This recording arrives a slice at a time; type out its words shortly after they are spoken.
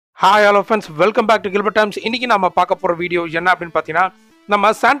Hi hello friends, welcome back to Gilbert Times. இன்னைக்கு நாம பார்க்க போற வீடியோ என்ன அப்படினு பாத்தீனா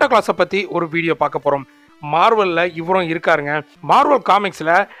நம்ம சாண்டா கிளாஸை பத்தி ஒரு வீடியோ பார்க்க போறோம். மார்வல்ல இவரும் இருக்காருங்க. மார்வல்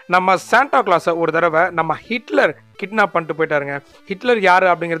காமிக்ஸ்ல நம்ம சாண்டா கிளாஸை ஒரு தடவை நம்ம ஹிட்லர் கிட்னாப் பண்ணிட்டு போயிட்டாருங்க. ஹிட்லர் யாரு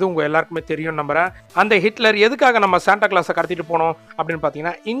அப்படிங்கிறது உங்க எல்லாருக்குமே தெரியும் நம்புறேன். அந்த ஹிட்லர் எதுக்காக நம்ம சாண்டா கிளாஸை கடத்திட்டு போனோம் அப்படின்னு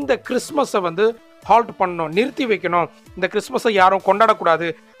பாத்தீங்கன்னா இந்த கிறிஸ்மஸை வந்து ஹால்ட் பண்ணணும், நிறுத்தி வைக்கணும், இந்த கிறிஸ்மஸை யாரும் கொண்டாடக்கூடாது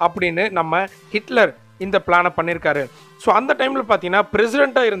அப்படின்னு நம்ம ஹிட்லர் இந்த பிளானை பண்ணியிருக்காரு. ஸோ அந்த டைமில் பார்த்தீங்கன்னா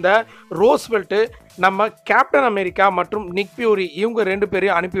பிரசிடெண்ட்டாக இருந்த ரோஸ்வெல்ட்டு நம்ம கேப்டன் அமெரிக்கா மற்றும் நிக் ஃபியூரி இவங்க ரெண்டு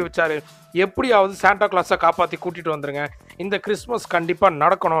பேரையும் அனுப்பி வச்சாரு. எப்படியாவது சாண்டா கிளாஸை காப்பாற்றி கூட்டிகிட்டு வந்துருங்க, இந்த கிறிஸ்மஸ் கண்டிப்பாக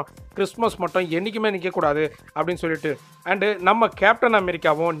நடக்கணும், கிறிஸ்மஸ் மட்டும் என்றைக்குமே நிற்கக்கூடாது அப்படின்னு சொல்லிட்டு. அண்டு நம்ம கேப்டன்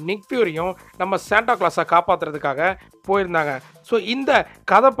அமெரிக்காவும் நிக் ஃபியூரியும் நம்ம சாண்டா கிளாஸை காப்பாற்றுறதுக்காக போயிருந்தாங்க. ஸோ இந்த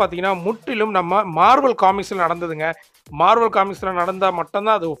கதை பார்த்தீங்கன்னா முற்றிலும் நம்ம மார்வல் காமிக்ஸில் நடந்ததுங்க. மார்வல் காமிக்ஸில் நடந்தால்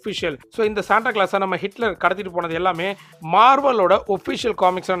மட்டும்தான் அது ஒஃபிஷியல். ஸோ இந்த சாண்டா கிளாஸை நம்ம ஹிட்லர் கடத்திட்டு போனது எல்லாமே மார்வலோட ஒஃபிஷியல்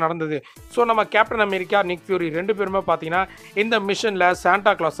காமிக்ஸில் நடந்தது. ஸோ நம்ம கேப்டன் அமெரிக்கா நிக் ஃபியூரி ரெண்டு பேருமே பார்த்தீங்கன்னா இந்த மிஷனில்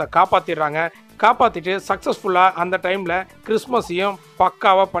சாண்டா கிளாஸை காப்பாற்றிட்டு சக்ஸஸ்ஃபுல்லாக அந்த டைமில் கிறிஸ்மஸையும்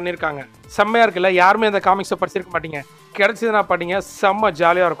பக்காவாக பண்ணியிருக்காங்க. செம்மையாக இருக்குல்ல? யாருமே இந்த காமிக்ஸை படிச்சிருக்க மாட்டீங்க, கிடச்சிதுன்னா படிங்க, செம்ம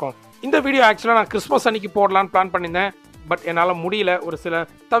ஜாலியாக இருக்கும். இந்த வீடியோ ஆக்சுவலாக நான் கிறிஸ்மஸ் அன்னைக்கு போடலான்னு பிளான் பண்ணியிருந்தேன், பட் என்னால் முடியல, ஒரு சில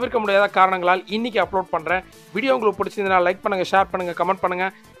தவிர்க்க முடியாத காரணங்களால் இன்றைக்கி அப்லோட் பண்ணுறேன். வீடியோ உங்களுக்கு பிடிச்சிருந்தா லைக் பண்ணுங்கள், ஷேர் பண்ணுங்கள், கமெண்ட்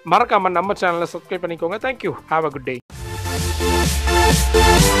பண்ணுங்கள், மறக்காமல் நம்ம சேனலை சப்ஸ்கிரைப் பண்ணிக்கோங்க. Thank you, have a good day.